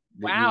anything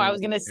that you Wow, I wanted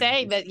was gonna to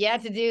say, add? but yeah,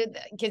 to do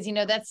because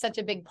that's such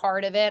a big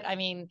part of it. I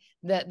mean,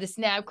 the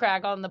snap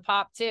crackle and the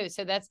pop too.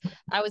 So that's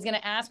I was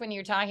gonna ask when you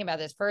were talking about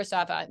this. First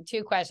off,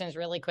 two questions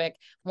really quick.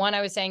 One,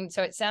 I was saying,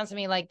 so it sounds to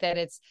me like that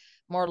it's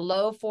more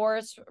low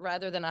force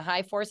rather than a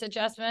high force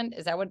adjustment.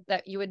 Is that what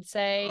that you would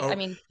say? I Oh,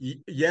 mean,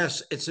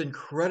 yes, it's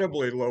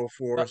incredibly low well,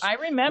 force. I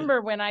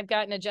remember when I've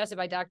gotten adjusted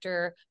by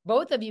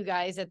both of you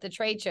guys at the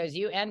trade shows,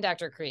 you and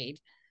Dr. Creed,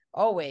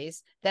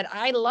 always, that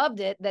I loved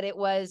it, that it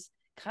was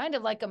kind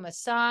of like a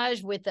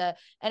massage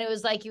and it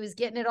was like he was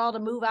getting it all to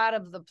move out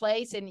of the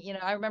place. And,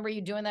 I remember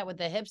you doing that with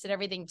the hips and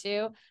everything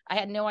too. I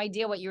had no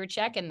idea what you were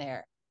checking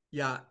there.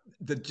 Yeah,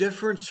 the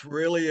difference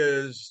really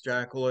is,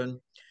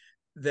 Jacqueline,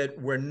 that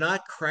we're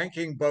not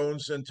cranking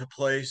bones into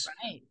place,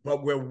 Right.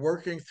 but we're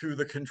working through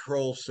the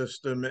control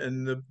system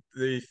and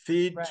the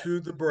feed Right. to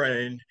the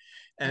brain,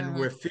 and Mm-hmm.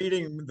 we're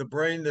feeding the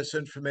brain this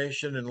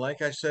information. And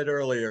like I said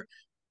earlier,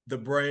 the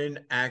brain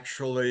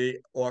actually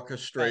Right.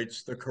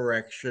 orchestrates the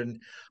correction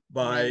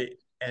Amazing. by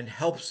and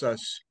helps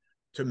us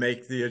to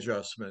make the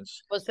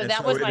adjustments. Well, so And that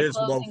so was it my is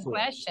low closing force.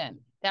 question.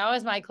 That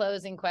was my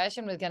closing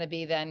question was going to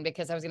be then,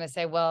 because I was going to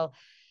say, well,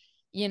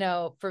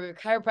 for a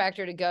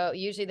chiropractor to go,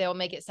 usually they'll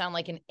make it sound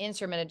like an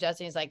instrument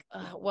adjusting. It's like,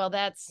 oh, well,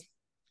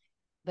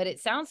 but it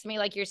sounds to me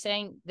like you're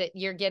saying that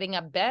you're getting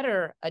a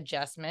better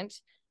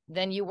adjustment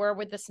than you were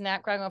with the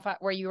snap crackle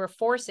where you were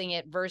forcing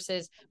it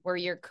versus where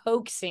you're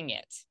coaxing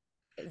it.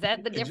 Is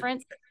that the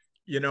difference?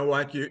 You know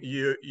what?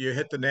 You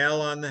hit the nail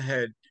on the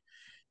head.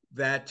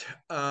 That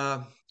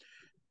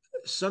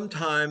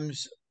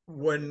sometimes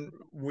when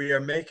we are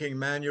making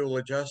manual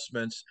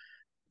adjustments,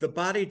 the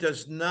body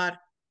does not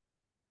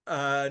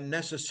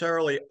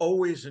necessarily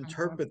always Mhm.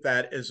 interpret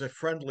that as a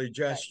friendly Right.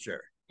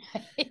 gesture.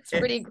 It's It,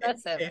 pretty it,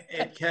 aggressive.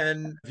 it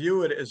can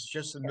view it as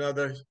just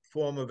another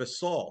form of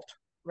assault.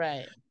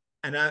 Right.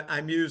 And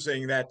I'm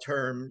using that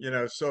term,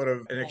 sort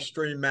of an Right.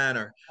 extreme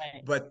manner,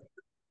 Right. but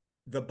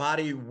the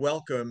body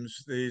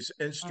welcomes these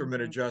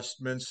instrument Mm-hmm.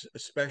 adjustments,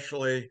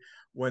 especially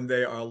when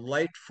they are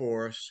light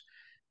force.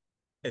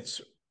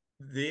 It's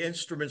the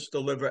instruments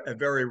deliver a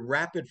very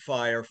rapid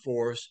fire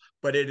force,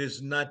 but it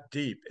is not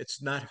deep.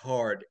 It's not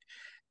hard.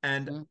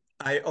 And Mm-hmm.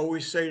 I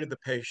always say to the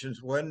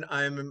patients when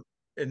I'm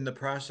in the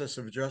process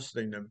of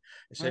adjusting them,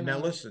 I say, now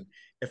Mm-hmm. listen,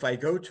 if I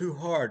go too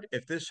hard,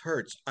 if this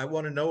hurts, I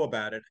want to know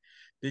about it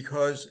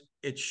because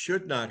it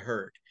should not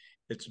hurt.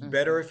 It's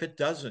better if it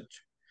doesn't.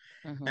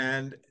 Mm-hmm.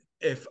 And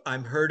if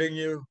I'm hurting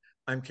you,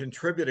 I'm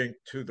contributing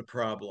to the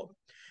problem.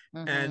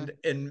 Mm-hmm. And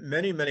in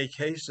many, many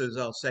cases,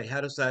 I'll say, how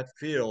does that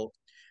feel?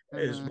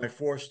 Is Mm-hmm. my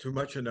force too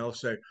much? And they'll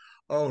say,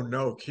 oh,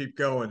 no, keep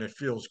going. It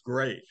feels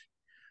great.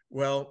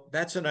 Well,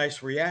 that's a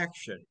nice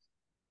reaction.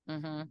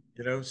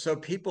 Mm-hmm. So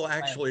people Right.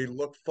 actually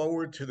look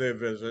forward to their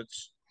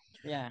visits.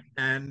 Yeah.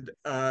 And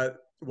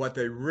what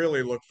they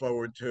really look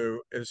forward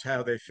to is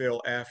how they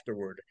feel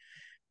afterward.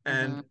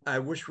 Mm-hmm. And I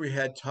wish we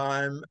had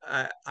time.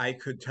 I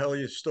could tell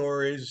you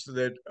stories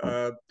that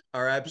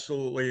are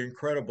absolutely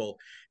incredible.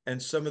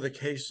 And some of the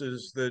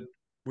cases that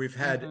we've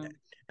had Mm-hmm.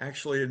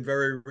 actually in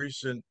very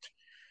recent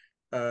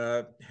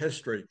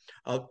history.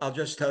 I'll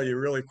just tell you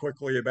really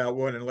quickly about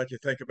one and let you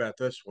think about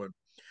this one.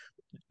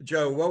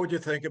 Joe, what would you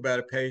think about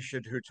a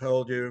patient who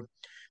told you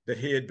that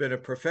he had been a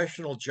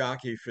professional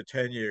jockey for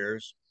 10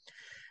 years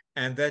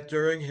and that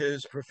during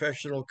his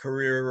professional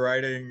career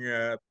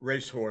riding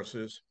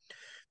racehorses,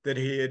 that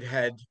he had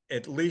had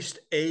at least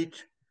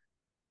 8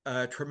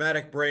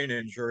 traumatic brain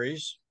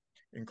injuries,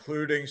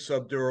 including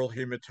subdural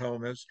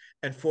hematomas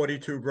and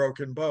 42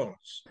 broken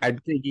bones? I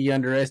think he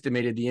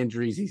underestimated the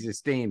injuries he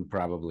sustained,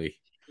 probably.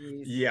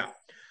 Yeah.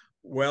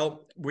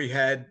 Well, we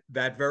had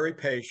that very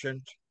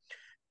patient,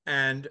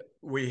 and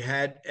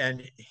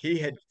he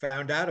had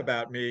found out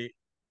about me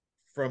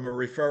from a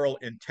referral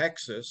in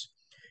Texas.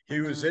 He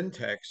was in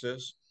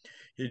Texas.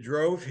 He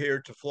drove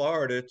here to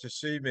Florida to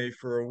see me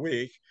for a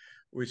week.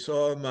 We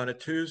saw him on a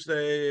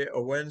Tuesday,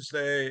 a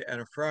Wednesday, and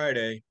a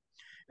Friday,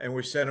 and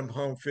we sent him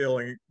home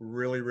feeling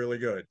really, really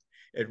good.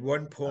 At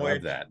one I love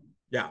point, that.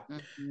 yeah.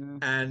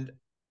 And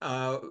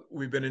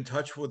we've been in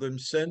touch with him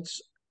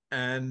since,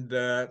 and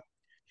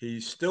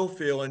he's still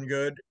feeling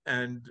good.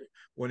 And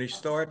when he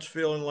starts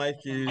feeling like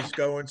he's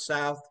going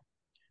south,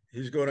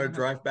 he's going to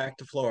drive back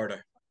to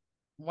Florida.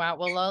 Wow.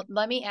 Well,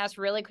 let me ask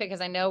really quick,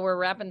 because I know we're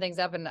wrapping things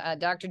up. And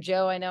Dr.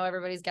 Joe, I know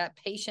everybody's got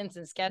patience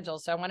and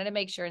schedules. So I wanted to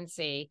make sure and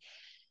see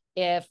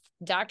if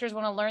doctors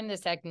want to learn this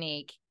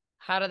technique,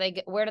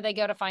 where do they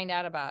go to find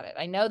out about it?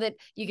 I know that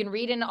you can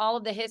read in all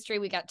of the history.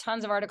 We got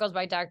tons of articles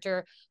by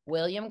Dr.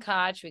 William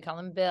Koch. We call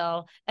him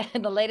Bill.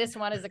 And the latest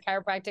one is the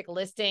chiropractic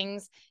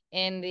listings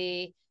in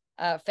the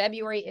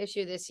February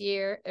issue this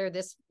year, or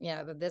this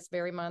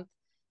very month.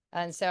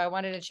 And so I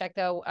wanted to check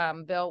though,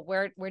 Bill,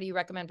 where do you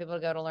recommend people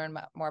to go to learn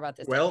more about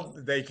this? Well,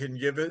 they can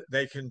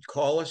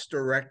call us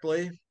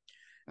directly.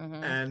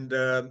 And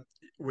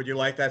would you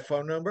like that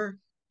phone number?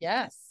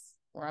 Yes.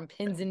 We're on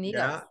pins and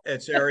needles. Yeah,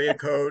 it's area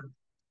code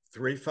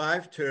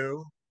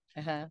 352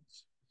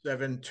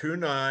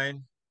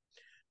 729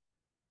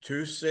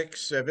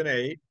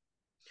 2678.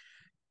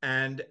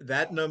 And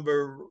that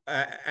number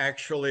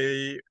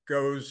actually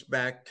goes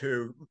back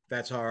to,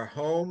 that's our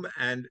home.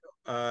 And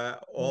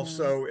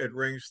also it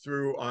rings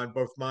through on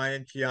both my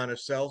and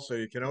Kiana's cell, so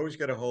you can always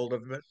get a hold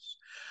of us.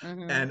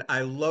 And I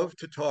love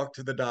to talk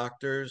to the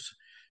doctors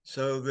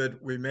so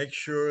that we make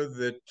sure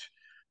that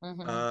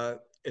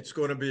it's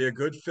going to be a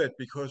good fit,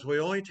 because we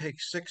only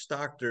take 6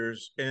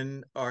 doctors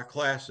in our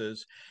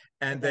classes,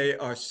 and they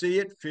are see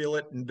it, feel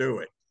it, and do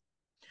it.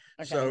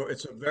 So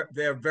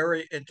they're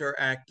very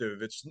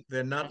interactive.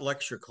 They're not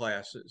lecture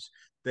classes.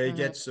 They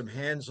get some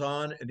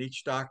hands-on, and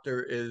each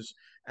doctor is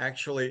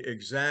actually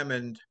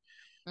examined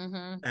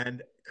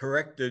and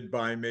corrected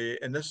by me.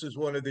 And this is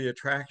one of the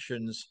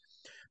attractions,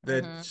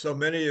 that so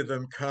many of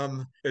them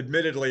come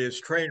admittedly as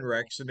train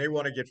wrecks, and they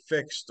want to get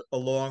fixed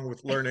along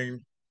with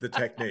learning the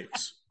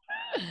techniques.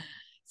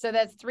 So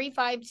that's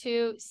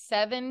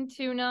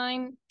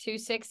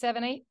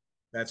 352-729-2678.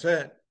 That's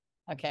it.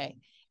 Okay.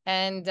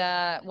 And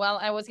well,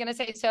 I was going to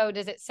say, so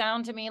does it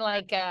sound to me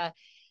like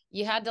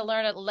you had to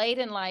learn it late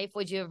in life?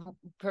 Would you have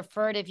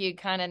preferred if you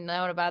kind of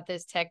known about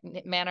this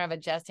manner of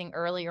adjusting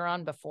earlier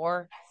on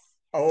before?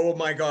 Oh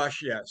my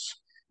gosh, yes.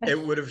 It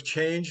would have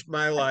changed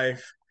my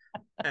life.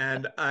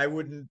 And I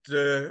wouldn't,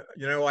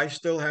 I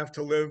still have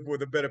to live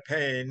with a bit of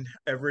pain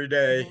every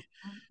day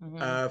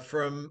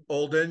from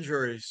old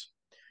injuries.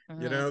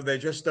 They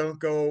just don't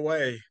go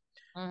away.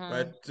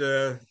 But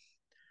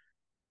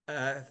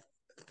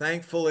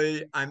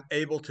thankfully, I'm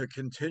able to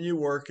continue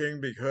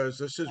working, because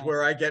this is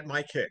where I get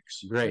my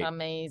kicks. Great.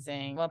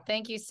 Amazing. Well,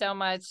 thank you so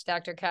much,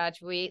 Dr.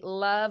 Koch. We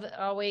love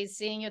always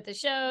seeing you at the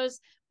shows.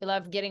 We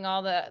love getting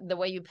all the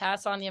way you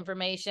pass on the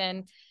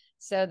information,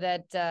 so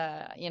that,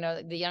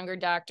 the younger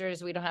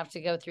doctors, we don't have to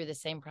go through the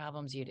same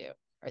problems you do.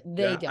 Or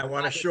they don't. I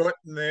want to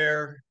shorten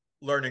their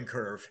learning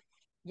curve.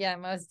 Yeah,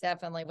 most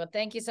definitely. Well,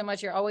 thank you so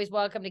much. You're always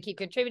welcome to keep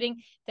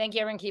contributing. Thank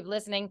you, everyone. Keep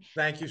listening.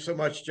 Thank you so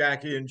much,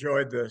 Jackie.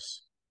 Enjoyed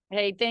this.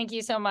 Hey, thank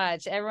you so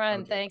much.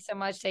 Everyone, thanks so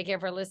much. Take care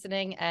for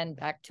listening, and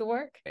back to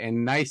work.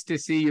 And nice to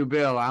see you,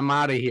 Bill. I'm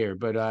out of here,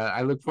 but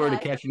I look forward to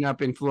catching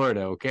up in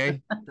Florida,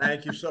 okay?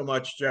 Thank you so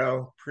much,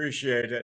 Joe. Appreciate it.